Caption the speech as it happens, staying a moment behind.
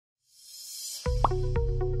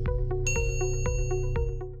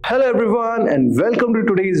Hello everyone and welcome to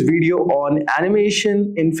today's video on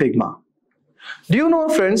animation in Figma. Do you know,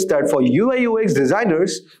 friends, that for UI UX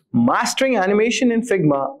designers, mastering animation in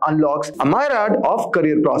Figma unlocks a myriad of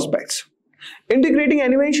career prospects. Integrating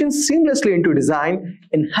animation seamlessly into design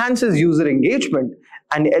enhances user engagement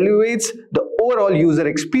and elevates the overall user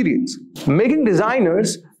experience, making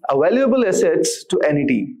designers a valuable asset to any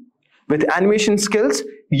team. With animation skills,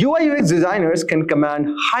 UI UX designers can command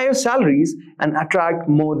higher salaries and attract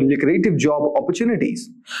more lucrative job opportunities.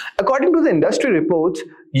 According to the industry reports,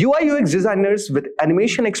 UI UX designers with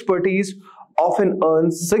animation expertise often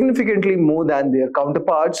earn significantly more than their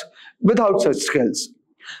counterparts without such skills.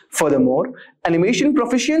 Furthermore, animation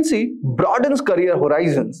proficiency broadens career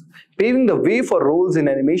horizons, paving the way for roles in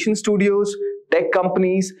animation studios, tech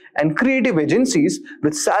companies, and creative agencies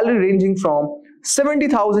with salary ranging from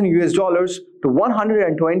 $70,000 US to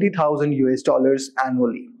 $120,000 US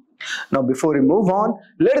annually. Now, before we move on,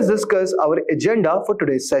 let us discuss our agenda for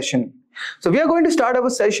today's session. So we are going to start our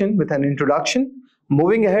session with an introduction.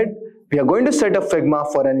 Moving ahead, we are going to set up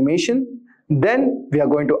Figma for animation. Then we are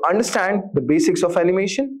going to understand the basics of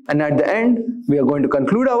animation. And at the end, we are going to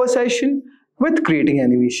conclude our session with creating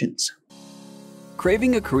animations.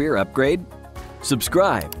 Craving a career upgrade?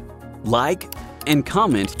 Subscribe, like, and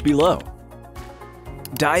comment below.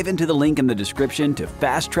 Dive into the link in the description to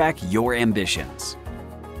fast-track your ambitions.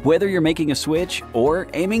 Whether you're making a switch or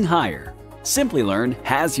aiming higher, Simplilearn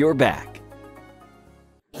has your back.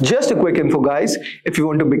 Just a quick info, guys. If you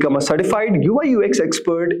want to become a certified UI UX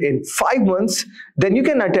expert in 5 months, then you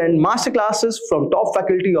can attend masterclasses from top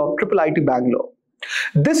faculty of IIIT Bangalore.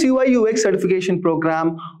 This UI UX certification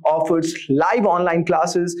program offers live online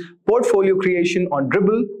classes, portfolio creation on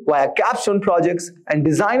Dribbble via Capstone Projects, and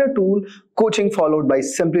designer tool coaching followed by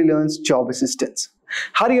Simplilearn's job assistance.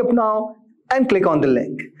 Hurry up now and click on the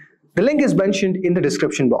link. The link is mentioned in the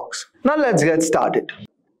description box. Now let's get started.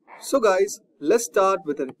 So guys, let's start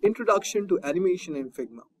with an introduction to animation in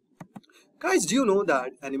Figma. Guys, do you know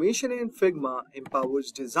that animation in Figma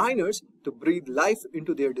empowers designers to breathe life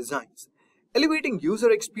into their designs, elevating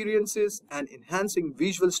user experiences and enhancing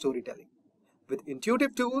visual storytelling? With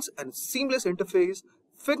intuitive tools and a seamless interface,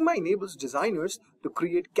 Figma enables designers to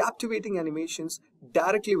create captivating animations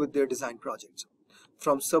directly with their design projects.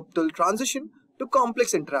 From subtle transition to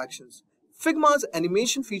complex interactions, Figma's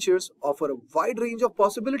animation features offer a wide range of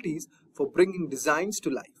possibilities for bringing designs to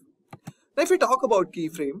life. Now, if we talk about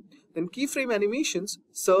keyframe, then keyframe animations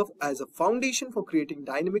serve as a foundation for creating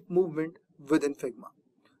dynamic movement within Figma.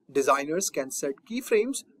 Designers can set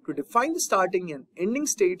keyframes to define the starting and ending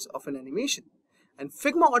states of an animation, and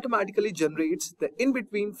Figma automatically generates the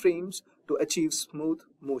in-between frames to achieve smooth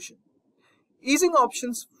motion. Easing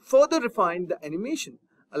options further refine the animation,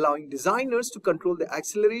 allowing designers to control the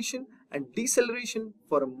acceleration and deceleration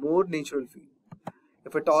for a more natural feel.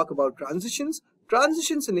 If I talk about transitions,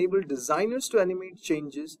 transitions enable designers to animate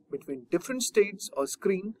changes between different states or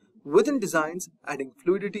screen within designs, adding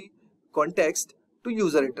fluidity, context to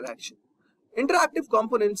user interaction. Interactive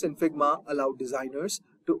components in Figma allow designers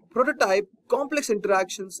to prototype complex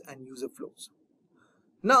interactions and user flows.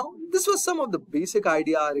 Now, this was some of the basic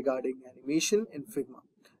idea regarding animation in Figma,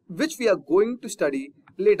 which we are going to study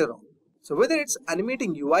later on. So whether it's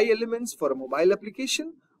animating UI elements for a mobile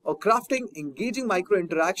application or crafting engaging micro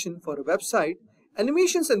interaction for a website,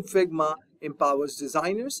 animations in Figma empowers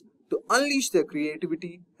designers to unleash their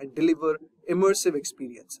creativity and deliver immersive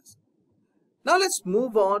experiences. Now let's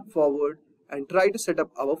move on forward and try to set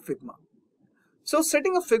up our Figma. So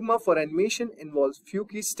setting a Figma for animation involves few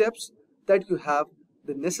key steps that you have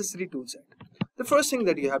the necessary toolset. The first thing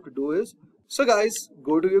that you have to do is, so guys,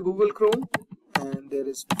 go to your Google Chrome and there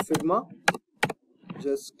is Figma.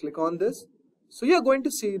 Just click on this. So you're going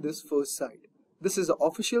to see this first site. This is the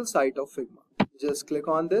official site of Figma. Just click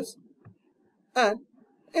on this and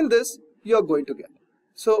in this you're going to get.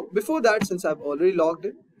 So before that, since I've already logged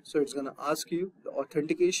in, so it's going to ask you the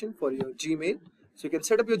authentication for your Gmail. So you can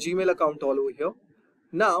set up your Gmail account all over here.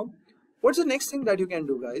 Now, what's the next thing that you can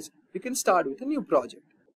do, guys? You can start with a new project.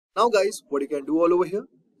 Now guys, what you can do all over here,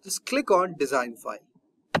 just click on design file.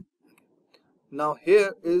 Now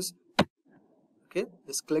here is, okay,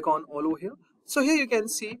 just click on all over here. So here you can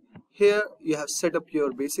see, here you have set up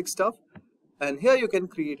your basic stuff and here you can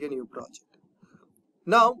create a new project.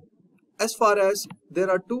 Now, as far as there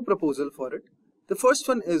are two proposals for it. The first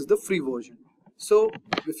one is the free version. So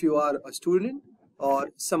if you are a student or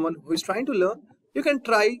someone who is trying to learn, you can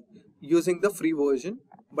try using the free version.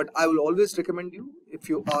 But I will always recommend you, if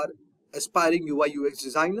you are aspiring UI UX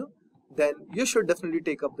designer, then you should definitely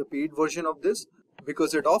take up the paid version of this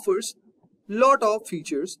because it offers lot of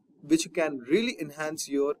features which can really enhance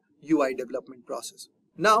your UI development process.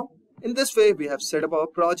 Now, in this way, we have set up our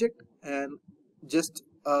project and just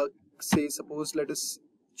say, suppose let us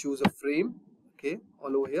choose a frame, okay,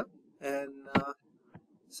 all over here, and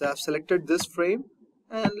so I've selected this frame,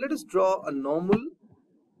 and let us draw a normal,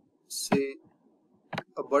 say,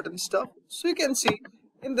 a button stuff. So you can see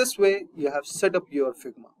in this way you have set up your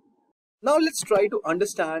Figma. Now let's try to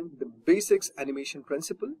understand the basics animation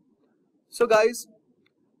principle. So guys,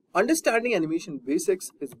 understanding animation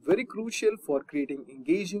basics is very crucial for creating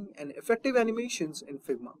engaging and effective animations in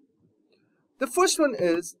Figma. The first one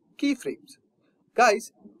is keyframes.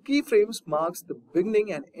 Guys, keyframes marks the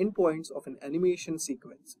beginning and end points of an animation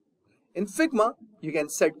sequence. In Figma, you can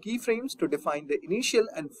set keyframes to define the initial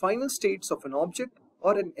and final states of an object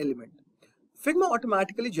or an element. Figma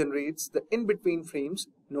automatically generates the in-between frames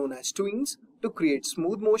known as twins to create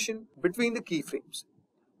smooth motion between the keyframes.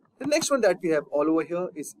 The next one that we have all over here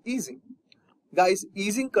is easing. Guys,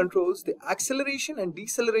 easing controls the acceleration and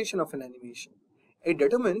deceleration of an animation. It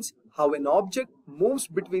determines how an object moves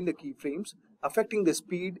between the keyframes, affecting the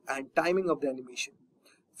speed and timing of the animation.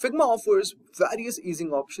 Figma offers various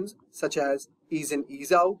easing options such as ease in,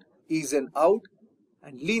 ease out,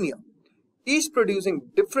 and linear, each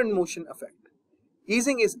producing different motion effect.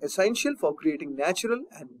 Easing is essential for creating natural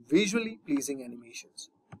and visually pleasing animations.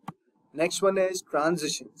 Next one is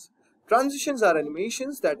transitions. Transitions are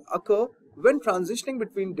animations that occur when transitioning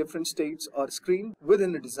between different states or screens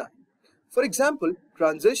within a design. For example,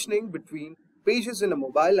 transitioning between pages in a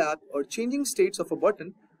mobile app or changing states of a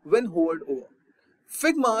button when hovered over.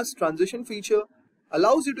 Figma's transition feature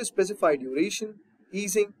allows you to specify duration,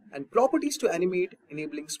 easing, and properties to animate,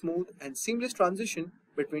 enabling smooth and seamless transition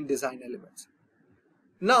between design elements.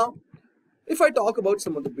 Now, if I talk about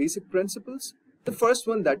some of the basic principles, the first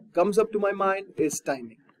one that comes up to my mind is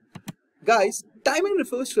timing. Guys, timing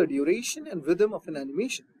refers to the duration and rhythm of an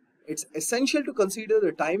animation. It's essential to consider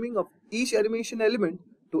the timing of each animation element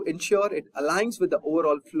to ensure it aligns with the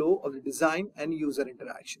overall flow of the design and user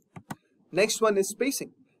interaction. Next one is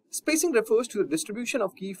spacing. Spacing refers to the distribution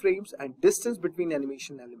of keyframes and distance between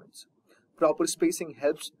animation elements. Proper spacing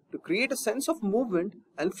helps to create a sense of movement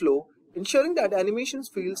and flow, ensuring that animations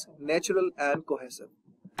feels natural and cohesive.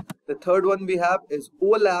 The third one we have is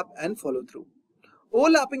overlap and follow-through.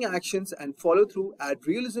 Overlapping actions and follow-through add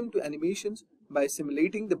realism to animations by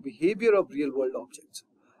simulating the behavior of real-world objects.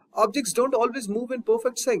 Objects don't always move in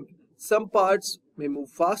perfect sync. Some parts may move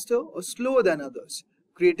faster or slower than others,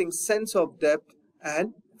 creating sense of depth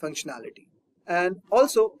and functionality. And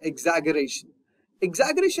also exaggeration.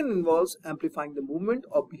 Exaggeration involves amplifying the movement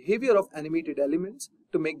or behavior of animated elements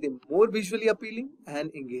to make them more visually appealing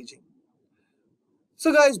and engaging.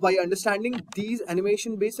 So guys, by understanding these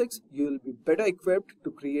animation basics, you will be better equipped to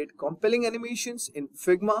create compelling animations in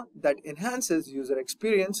Figma that enhances user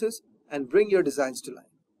experiences and bring your designs to life.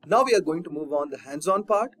 Now we are going to move on the hands-on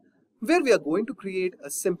part, where we are going to create a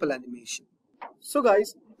simple animation. So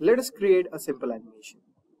guys, let us create a simple animation.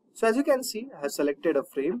 So as you can see, I have selected a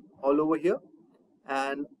frame all over here,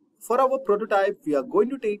 and for our prototype, we are going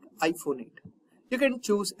to take iPhone 8. You can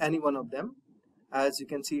choose any one of them. As you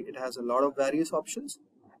can see, it has a lot of various options.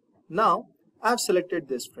 Now, I have selected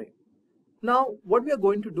this frame. Now, what we are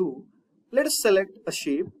going to do, let us select a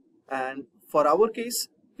shape, and for our case,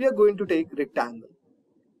 we are going to take rectangle.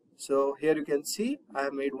 So here you can see, I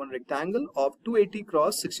have made one rectangle of 280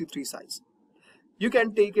 cross 63 size. You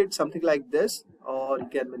can take it something like this, or you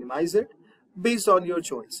can minimize it based on your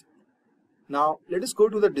choice. Now, let us go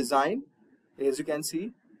to the design, as you can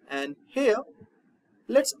see, and here,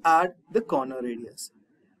 let's add the corner radius.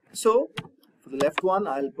 So for the left one,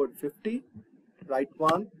 I'll put 50, right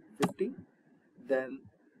one 50, then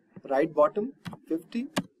right bottom 50,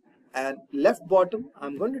 and left bottom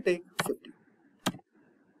I'm going to take 50.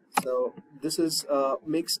 So this is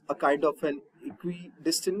makes a kind of an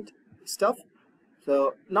equidistant stuff.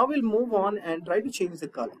 So now we'll move on and try to change the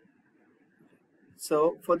color.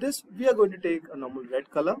 So for this, we are going to take a normal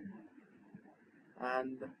red color,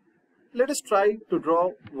 and let us try to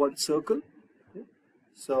draw one circle. Okay.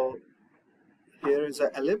 So here is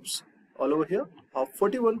an ellipse all over here of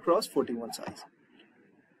 41 cross 41 size.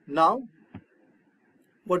 Now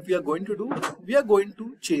what we are going to do, we are going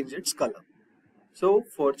to change its color. So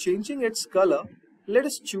for changing its color, let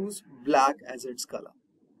us choose black as its color.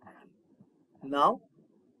 Now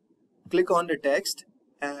click on the text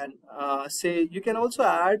and say you can also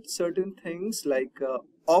add certain things like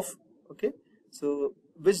off, okay, so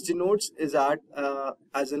which denotes is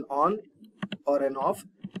as an on or an off,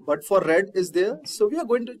 but for red is there, so we are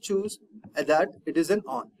going to choose that it is an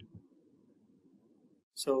on.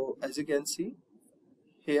 So as you can see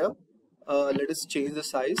here, let us change the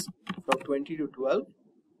size from 20 to 12.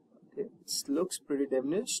 Okay, this looks pretty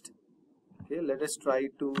diminished. Okay, let us try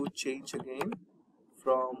to change again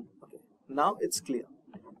from, okay, now it's clear.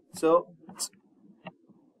 So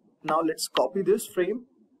now let's copy this frame,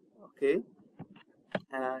 okay,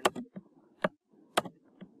 and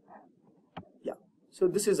yeah, so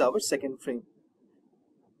this is our second frame.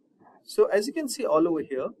 So as you can see all over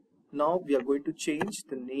here, now we are going to change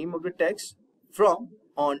the name of the text from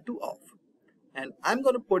on to off, and I'm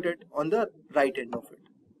going to put it on the right end of it.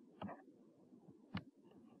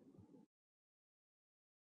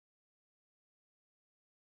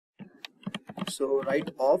 So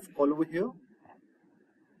write off all over here.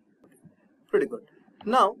 Pretty good.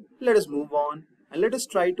 Now let us move on and let us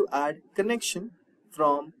try to add connection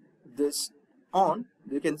from this on.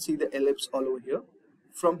 You can see the ellipse all over here,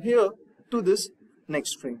 from here to this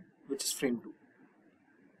next frame, which is frame 2.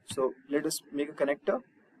 So let us make a connector.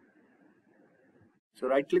 So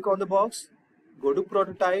right click on the box, go to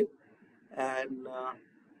prototype, and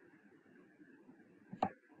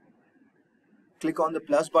click on the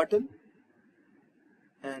plus button,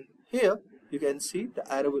 and here you can see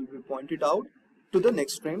the arrow will be pointed out to the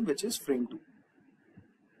next frame, which is frame 2.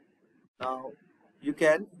 Now you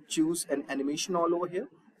can choose an animation all over here.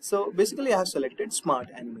 So basically I have selected Smart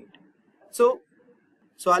Animate. So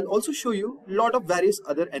I'll also show you a lot of various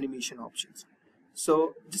other animation options.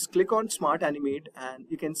 So just click on Smart Animate and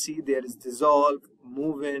you can see there is dissolve,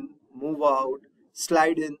 move in, move out,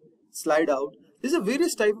 slide in, slide out. These are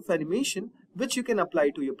various type of animation which you can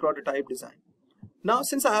apply to your prototype design. Now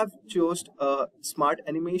since I have chosen Smart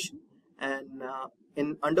Animation, and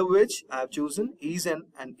in under which I have chosen ease in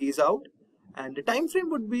and ease out, and the time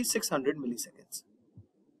frame would be 600 milliseconds.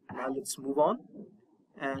 Now let's move on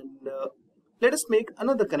and let us make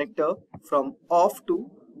another connector from off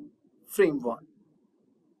to frame 1.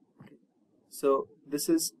 Okay. So this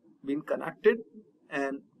is been connected,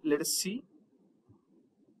 and let us see.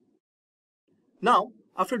 Now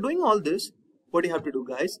after doing all this, what you have to do,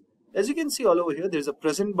 guys, as you can see all over here, there is a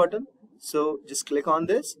present button. So just click on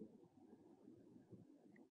this.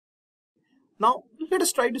 Now let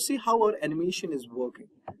us try to see how our animation is working.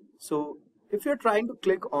 So if you're trying to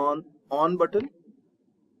click on button,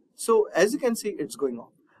 so as you can see it's going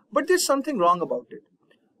off, but there's something wrong about it.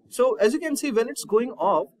 So as you can see, when it's going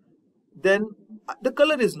off, then the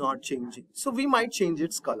color is not changing. So we might change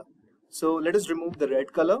its color. So let us remove the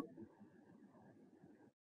red color.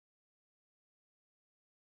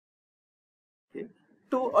 Okay.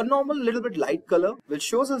 To a normal little bit light color, which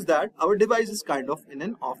shows us that our device is kind of in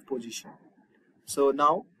an off position. So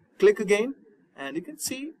now click again and you can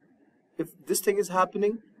see if this thing is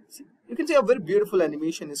happening, you can see a very beautiful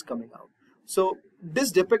animation is coming out. So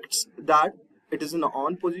this depicts that it is in the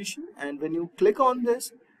on position, and when you click on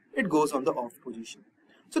this, it goes on the off position.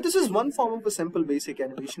 So this is one form of a simple basic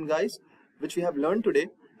animation, guys, which we have learned today,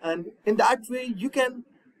 and in that way you can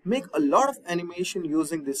make a lot of animation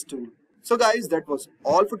using this tool. So guys, that was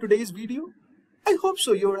all for today's video. I hope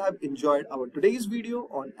so you have enjoyed our today's video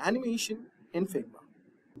on animation in Figma.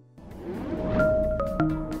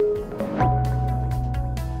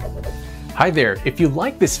 Hi there, if you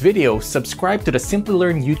like this video, subscribe to the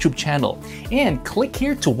Simplilearn YouTube channel and click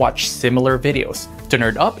here to watch similar videos. To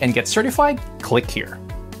nerd up and get certified, click here.